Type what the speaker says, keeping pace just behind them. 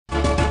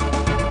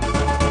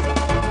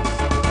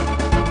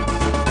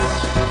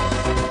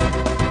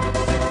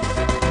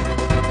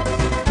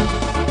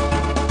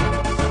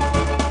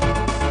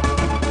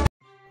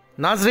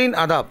नाजरीन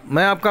आदाब,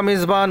 मैं आपका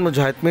मेज़बान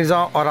मुजाहिद मिर्ज़ा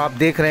और आप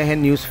देख रहे हैं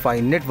न्यूज़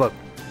 5 नेटवर्क।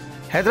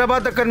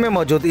 हैदराबाद दक्कन में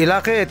मौजूद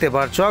इलाके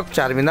एतबार चौक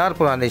चारमीनार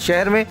पुराने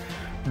शहर में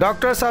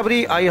डॉक्टर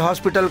साबरी आई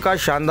हॉस्पिटल का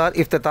शानदार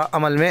इफ्तिताह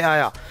अमल में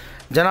आया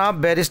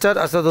जनाब बैरिस्टर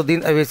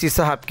असदुद्दीन अवैसी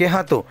साहब के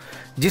हाथों,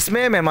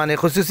 जिसमें मेहमान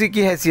खुसूसी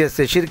की हैसियत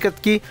से शिरकत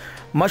की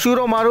मशहूर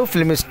व मारूफ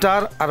फिल्म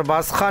स्टार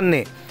अरबाज खान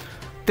ने,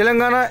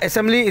 तेलंगाना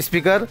असम्बली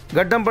स्पीकर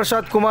गड्डम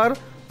प्रसाद Kumar,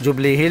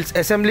 jubilee hills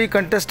assembly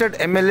contested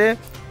MLA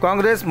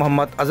Congress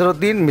Mohammad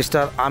Azharuddin,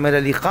 mister Aamir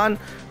Ali Khan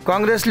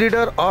Congress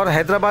leader और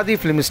हैदराबादी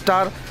फिल्म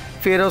स्टार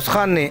फेरोज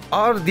खान ने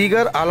और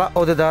दीगर आला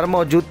ओहदेदार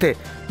मौजूद थे।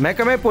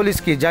 महकमे पुलिस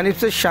की जानिब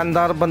से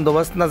शानदार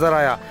बंदोबस्त नजर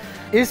आया।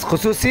 इस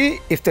खुसूसी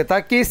इफ्तिताह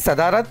की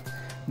सदारत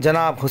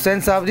जनाब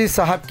हुसैन साबरी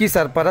साहब की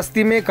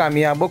सरपरस्ती में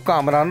कामयाब व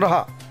कामरान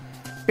रहा।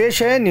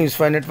 पेश है न्यूज़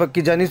 5 नेटवर्क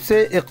की जानिब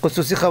से एक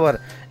खुसूसी खबर।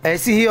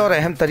 ऐसी ही और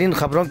अहम तरीन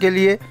खबरों के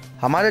लिए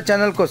हमारे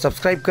चैनल को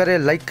सब्सक्राइब करें,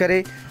 लाइक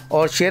करें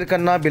और शेयर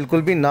करना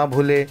बिल्कुल भी ना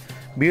भूलें।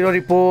 Bureau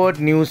report,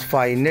 news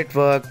 5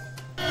 network.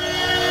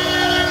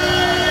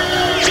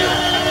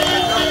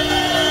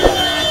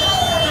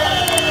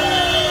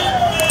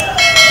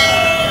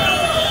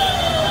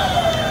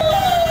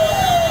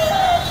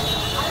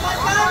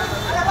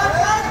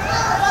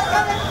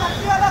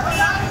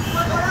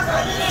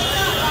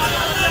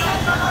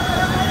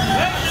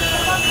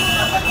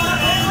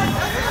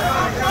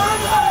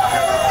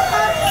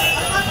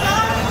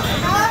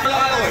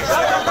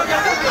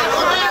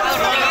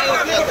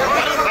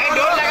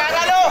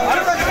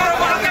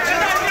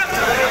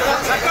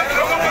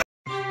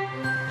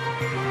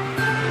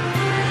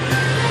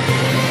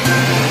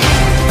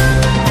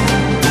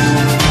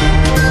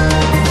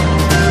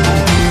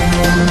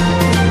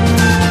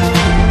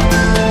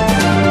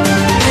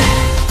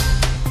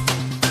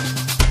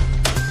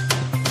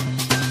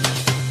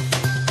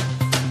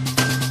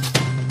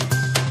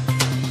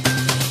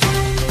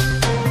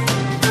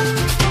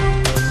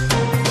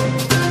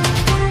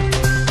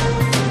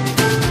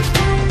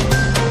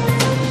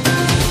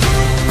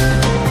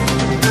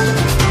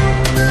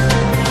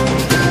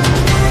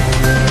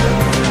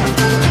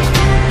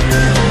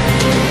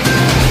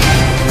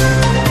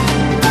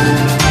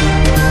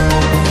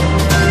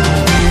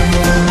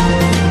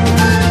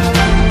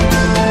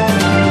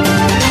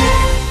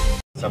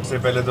 सबसे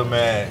पहले तो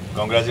मैं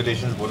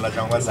कॉन्ग्रेचुलेशंस बोलना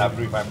चाहूँगा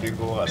साबरी फैमिली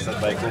को, असद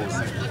भाई को,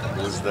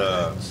 who is the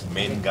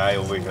main guy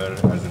over here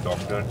as a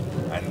doctor,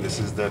 and this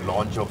is the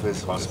launch of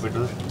his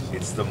hospital.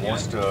 It's the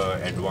most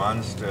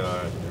advanced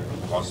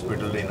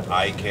hospital in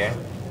eye care,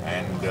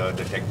 and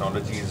the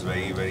technology is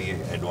very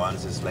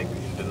advanced. It's like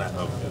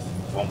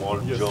from all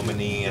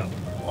Germany and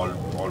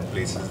all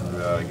places.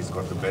 He's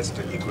got the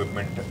best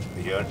equipment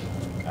here,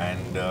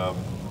 and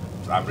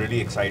I'm really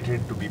excited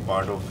to be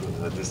part of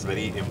this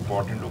very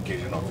important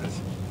occasion of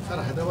this. Sir,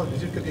 Hyderabad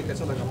visit करके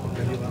कैसा लगा आपको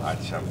पहली बार?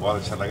 अच्छा, बहुत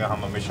अच्छा लगा।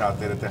 हम हमेशा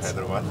आते रहते हैं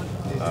हैदराबाद,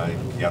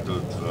 या तो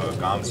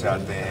काम से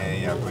आते हैं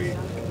या कोई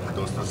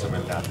दोस्तों से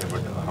मिलने आते हैं,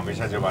 बट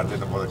हमेशा जब आते हैं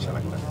तो बहुत अच्छा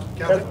लगता है।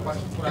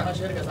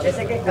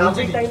 जैसे कि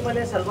काफी टाइम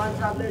पहले सलमान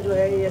साहब ने जो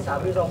है ये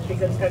साबरीज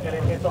ऑप्टिकल्स का करे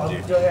थे, तो अब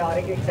जो है और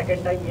एक सेकंड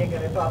टाइम ये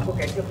करे, तो आपको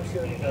कैसे खुशी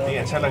हो रही है? नहीं,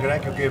 अच्छा लग रहा है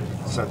क्योंकि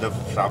the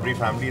Sabri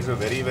family is a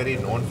very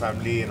known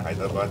family in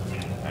Hyderabad,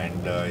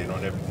 and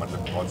इन्होंने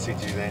मतलब बहुत सी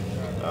चीज़ें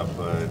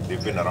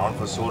they've been around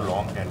for so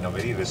long and a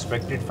very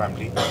respected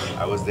family.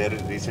 I was there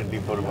recently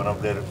for one of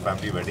their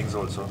family weddings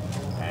also,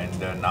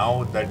 and now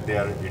that they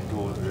are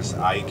into this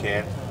eye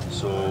care,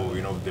 so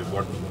they've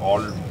got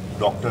all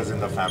doctors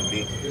in the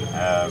family.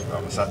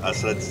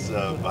 Asad's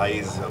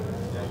bhai's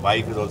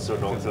wife is also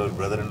a doctor,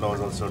 brother-in-law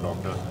is also a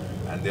doctor,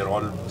 and they're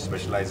all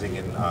specializing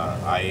in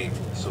eye.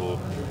 So,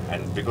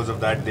 and because of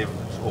that they've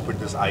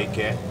opened this eye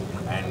care,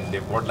 and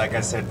they've got, like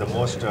I said, the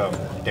most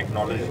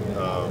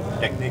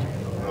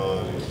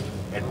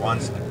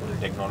advanced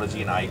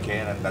technology in eye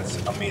care, and that's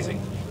amazing.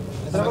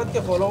 Hyderabad के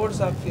followers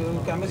आपके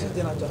क्या message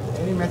देना चाहते हैं?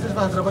 Any message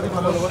for Hyderabadi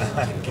followers?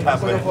 क्या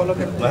follow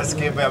करते हैं? बस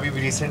के मैं अभी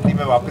रिसेंटली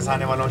मैं वापस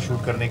आने वाला हूँ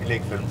शूट करने के लिए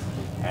एक फिल्म,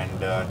 एंड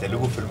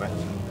तेलुगु फिल्म है,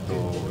 तो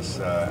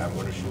I am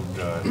going to shoot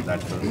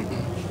that film.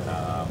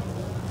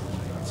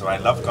 So I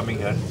love coming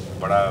here.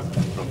 बड़ा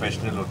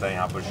प्रोफेशनल होता है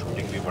यहाँ पर,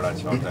 शूटिंग भी बड़ा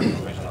अच्छा होता है,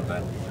 प्रोफेशनल होता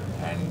है,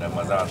 एंड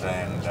मज़ा आता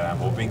है, एंड आई एम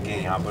होपिंग कि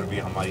यहाँ पर भी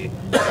हमारी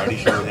गाड़ी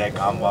शुरू हो जाए,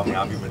 काम वाम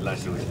यहाँ भी मिलना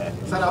शुरू हो जाए।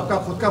 सर, आपका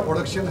खुद का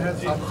प्रोडक्शन है,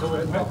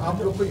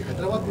 आप लोग कोई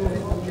हैदराबाद में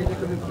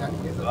प्लान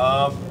किए?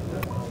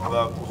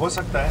 हो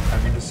सकता है, आई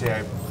मीन टू से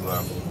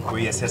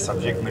कोई ऐसे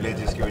सब्जेक्ट मिले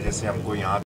जिसकी वजह से हमको यहाँ